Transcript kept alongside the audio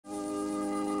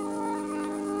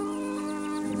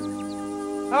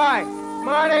Hi,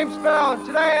 my name's Phil, and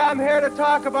today I'm here to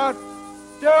talk about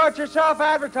do-it-yourself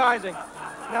advertising.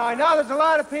 Now, I know there's a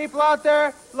lot of people out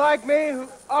there like me who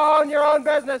own your own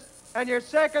business, and you're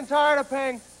sick and tired of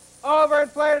paying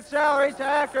overinflated salaries to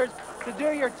actors to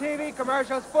do your TV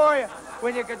commercials for you,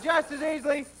 when you could just as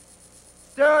easily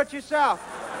do it yourself.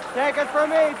 Take it from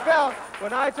me, Phil.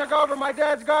 When I took over my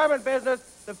dad's garment business,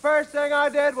 the first thing I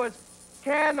did was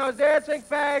can those dancing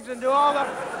fags and do all the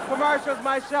commercials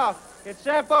myself. It's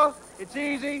simple, it's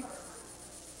easy,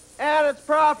 and it's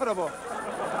profitable.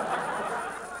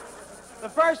 The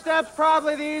first step's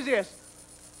probably the easiest.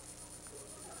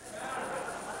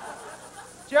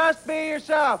 Just be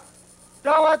yourself.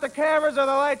 Don't let the cameras or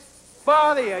the lights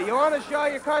bother you. You want to show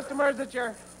your customers that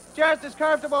you're just as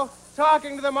comfortable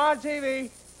talking to them on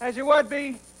TV as you would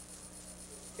be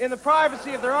in the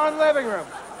privacy of their own living room.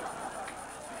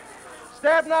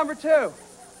 Step number 2.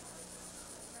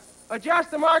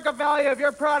 Adjust the markup value of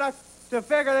your product to a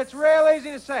figure that's real easy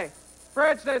to say. For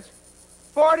instance,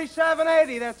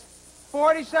 $47.80, that's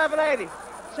 $47.80.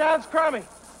 Sounds crummy,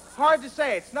 hard to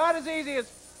say. It's not as easy as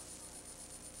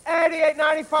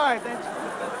 $88.95, that's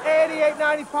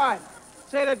 $88.95.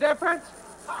 See the difference?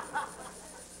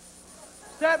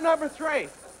 Step number 3.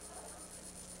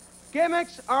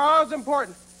 Gimmicks are always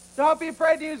important. Don't be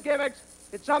afraid to use gimmicks.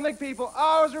 It's something people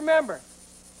always remember.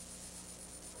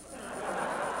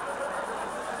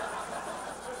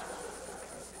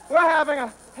 We're having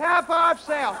a half-off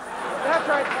sale. That's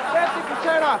right,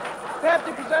 50% off.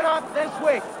 50% off this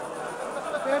week.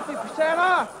 50%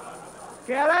 off.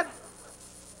 Get it?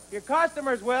 Your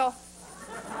customers will.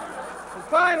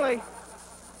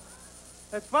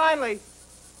 And finally,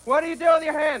 what do you do with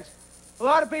your hands? A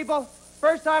lot of people,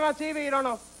 first time on TV, you don't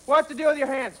know what to do with your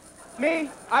hands. Me,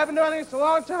 I've been doing this a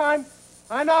long time.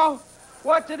 I know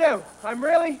what to do. I'm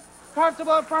really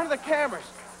comfortable in front of the cameras.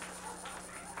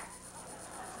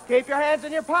 Keep your hands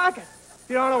in your pocket if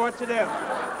you don't know what to do.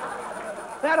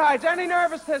 That hides any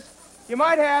nervousness you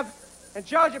might have and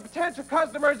shows your potential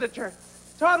customers that you're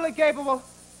totally capable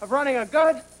of running a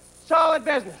good, solid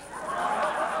business.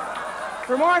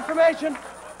 For more information,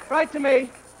 write to me,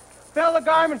 Phil the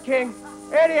Garment King,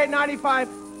 8895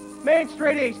 Main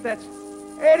Street East. That's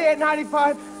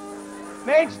 8895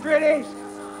 Main Street East.